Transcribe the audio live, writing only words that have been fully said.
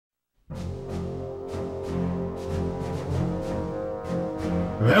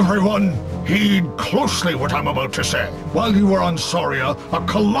Everyone, heed closely what I'm about to say. While you were on Soria, a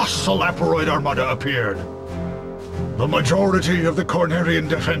colossal Aperoid armada appeared. The majority of the Cornerian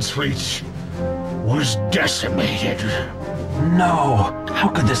defense fleet was decimated. No! How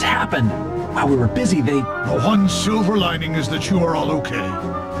could this happen? While we were busy, they... The one silver lining is that you are all okay.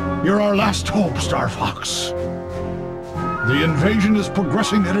 You're our last hope, Starfox. The invasion is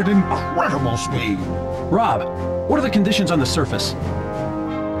progressing at an incredible speed. Rob, what are the conditions on the surface?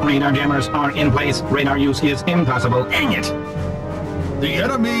 Radar jammers are in place. Radar use is impossible. Dang it! The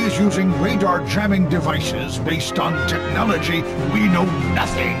enemy is using radar jamming devices based on technology we know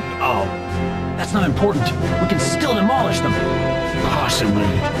nothing of. That's not important. We can still demolish them. Possibly,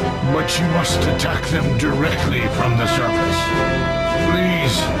 but you must attack them directly from the surface.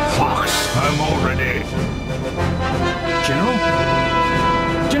 Please, Fox, I'm all ready. General?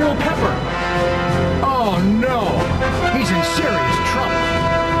 General Pepper! Oh no! He's in serious trouble.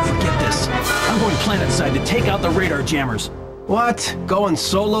 Forget this. I'm going planetside to take out the radar jammers. What? Going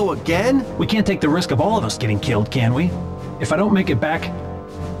solo again? We can't take the risk of all of us getting killed, can we? If I don't make it back,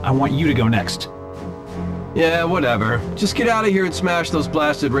 I want you to go next. Yeah, whatever. Just get out of here and smash those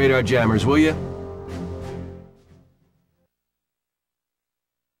blasted radar jammers, will you?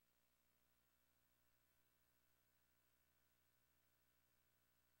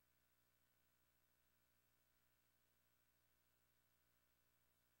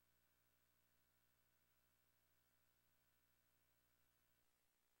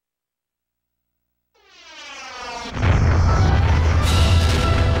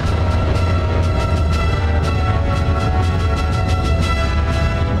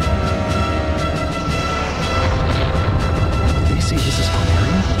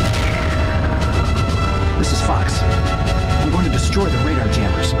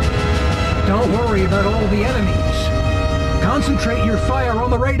 Don't worry about all the enemies. Concentrate your fire on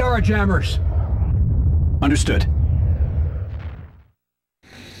the radar jammers. Understood.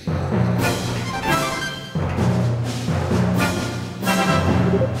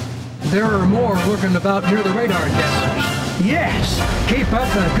 There are more lurking about near the radar jammers. Yes! Keep up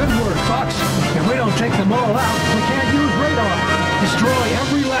the good work, Fox. If we don't take them all out, we can't use radar. Destroy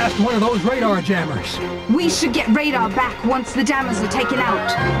every last one of those radar jammers. We should get radar back once the jammers are taken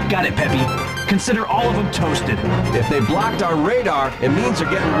out. Got it, Peppy. Consider all of them toasted. If they blocked our radar, it means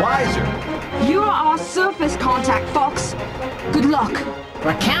they're getting wiser. You're our surface contact, Fox. Good luck.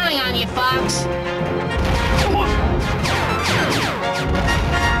 We're counting on you, Fox.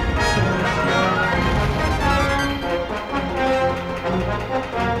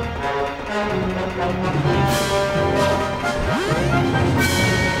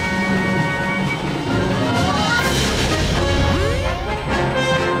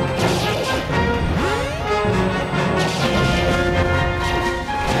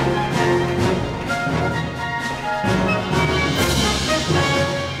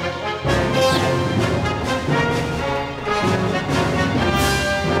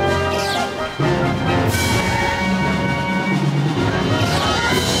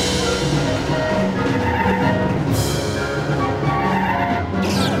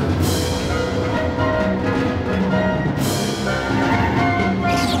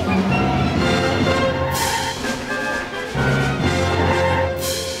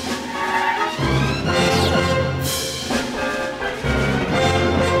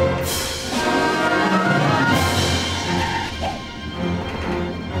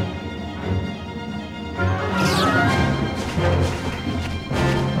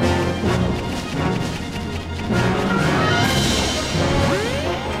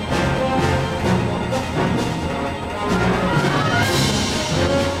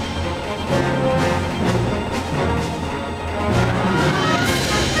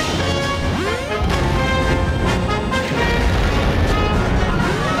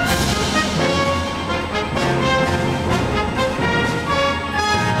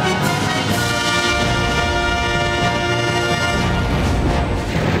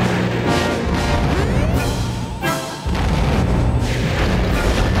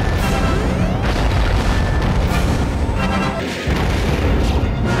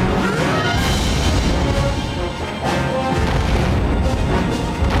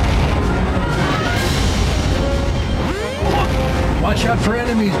 Watch out for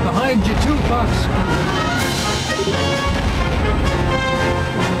enemies behind you too, Fox.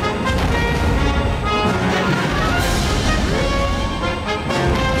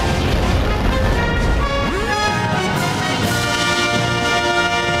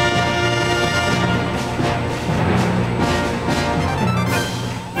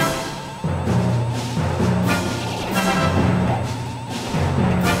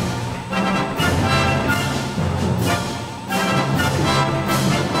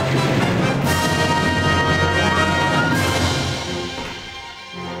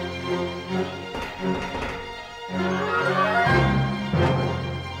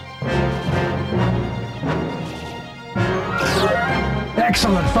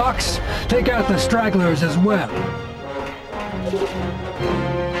 Excellent, Fox. Take out the stragglers as well.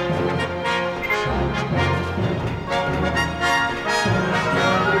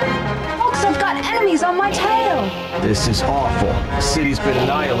 Fox, I've got enemies on my tail. This is awful. The city's been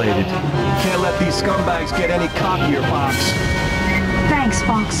annihilated. Can't let these scumbags get any cockier, Fox. Thanks,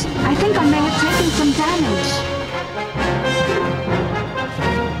 Fox. I think I may have taken some damage.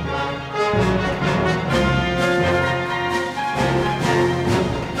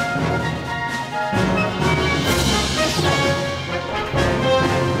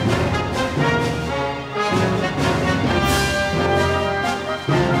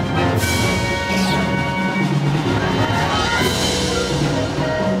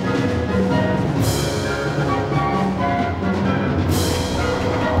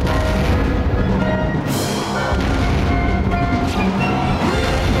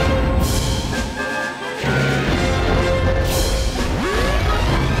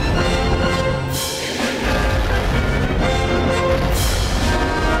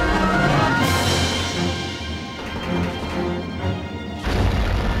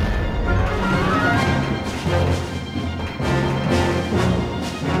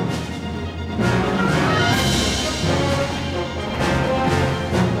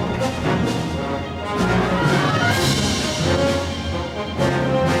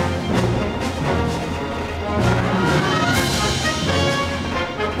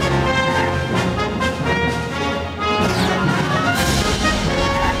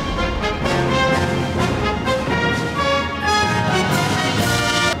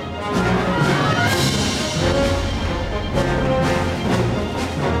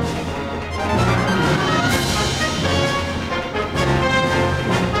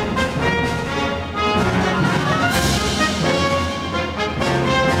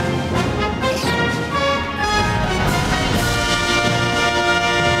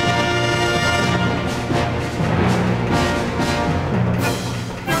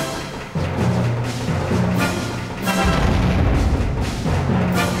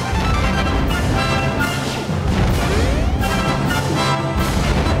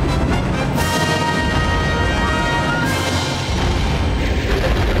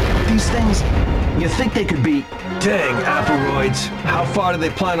 You think they could be... Dang, aperoids. How far do they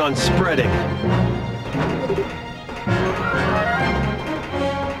plan on spreading?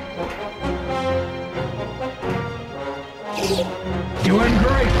 Doing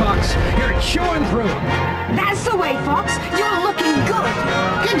great, Fox. You're chewing through them. That's the way, Fox. You're looking good.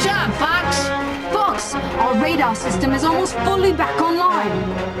 Good job, Fox. Fox, our radar system is almost fully back online.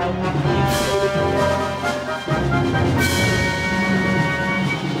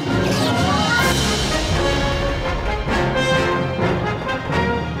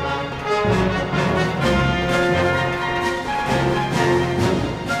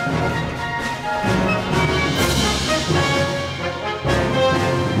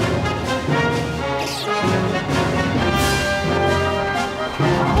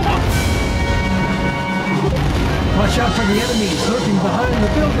 Watch out for the enemies lurking behind the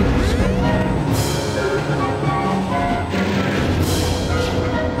buildings.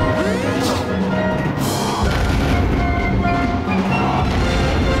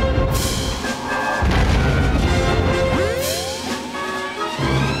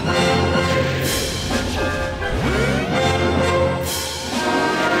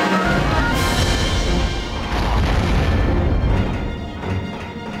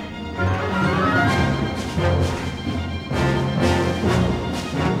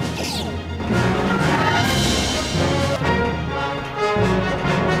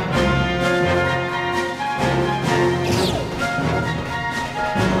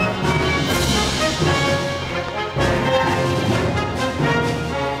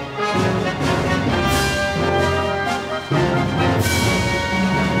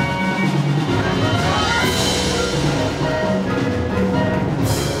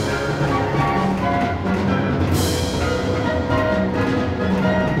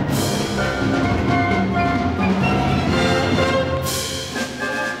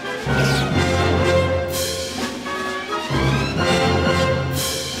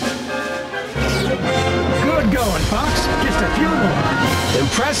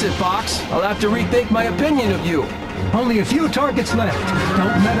 Impressive, Fox. I'll have to rethink my opinion of you. Only a few targets left.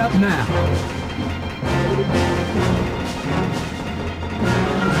 Don't let up now.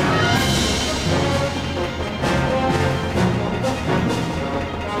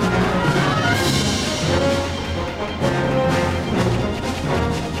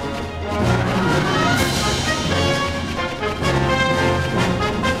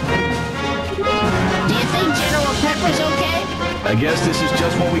 I guess this is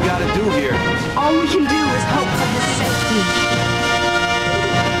just what we gotta do here. All we can do is hope for his safety.